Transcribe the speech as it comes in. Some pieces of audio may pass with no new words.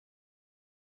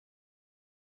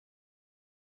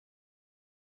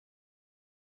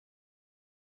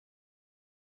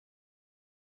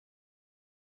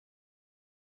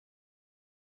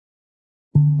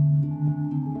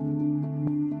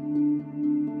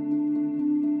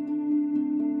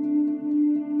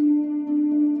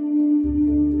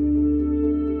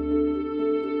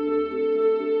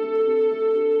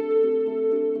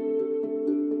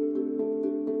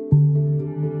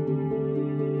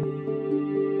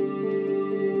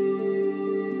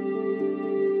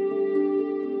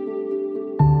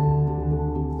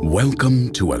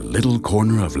Welcome to a little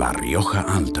corner of La Rioja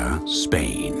Alta,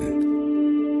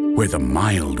 Spain, where the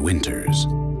mild winters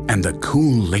and the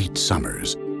cool late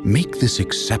summers make this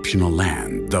exceptional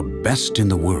land the best in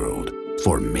the world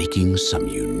for making some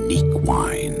unique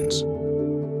wines.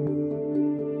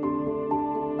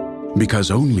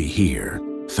 Because only here,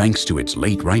 thanks to its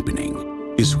late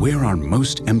ripening, is where our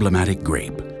most emblematic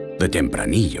grape, the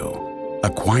Tempranillo,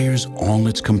 acquires all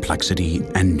its complexity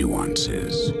and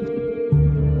nuances.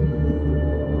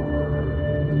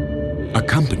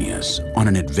 Accompany us on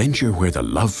an adventure where the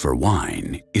love for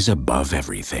wine is above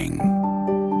everything.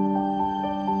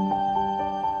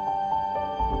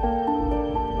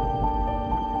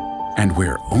 And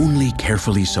where only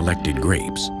carefully selected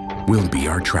grapes will be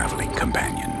our traveling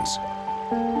companions.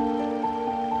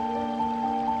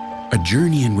 A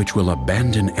journey in which we'll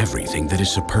abandon everything that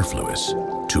is superfluous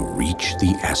to reach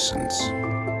the essence.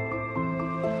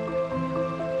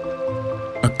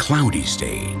 A cloudy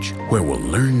stage where we'll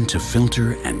learn to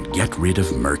filter and get rid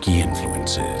of murky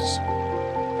influences.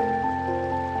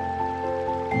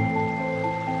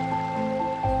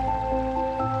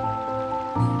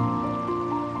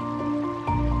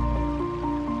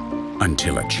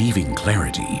 Until achieving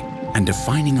clarity and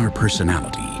defining our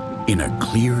personality in a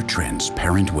clear,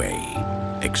 transparent way,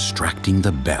 extracting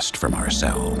the best from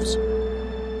ourselves.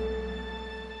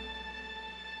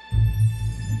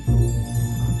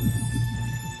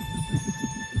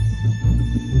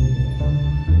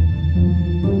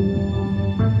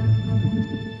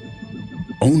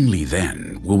 Only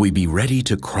then will we be ready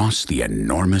to cross the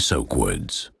enormous oak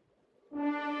woods.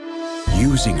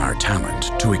 Using our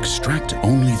talent to extract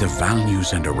only the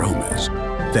values and aromas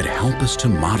that help us to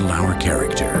model our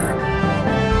character.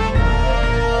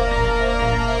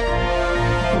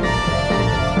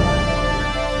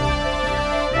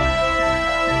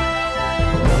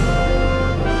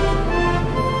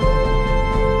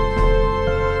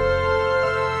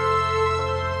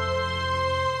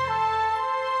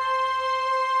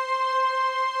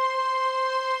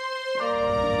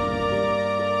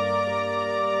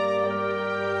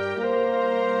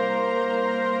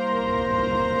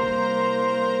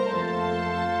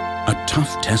 A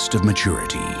tough test of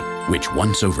maturity, which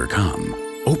once overcome,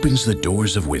 opens the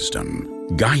doors of wisdom,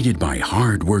 guided by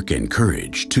hard work and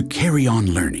courage to carry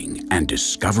on learning and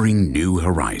discovering new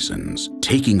horizons,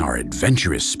 taking our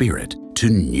adventurous spirit to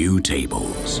new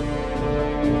tables.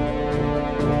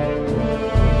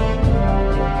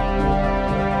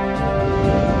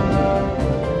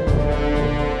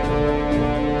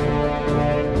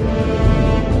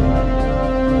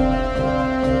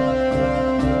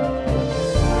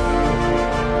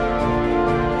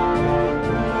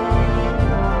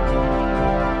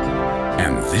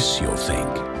 This, you'll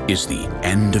think, is the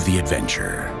end of the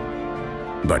adventure.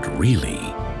 But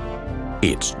really,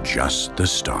 it's just the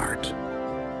start,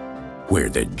 where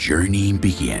the journey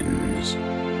begins.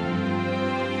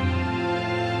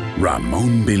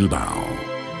 Ramon Bilbao,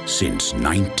 since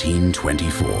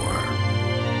 1924.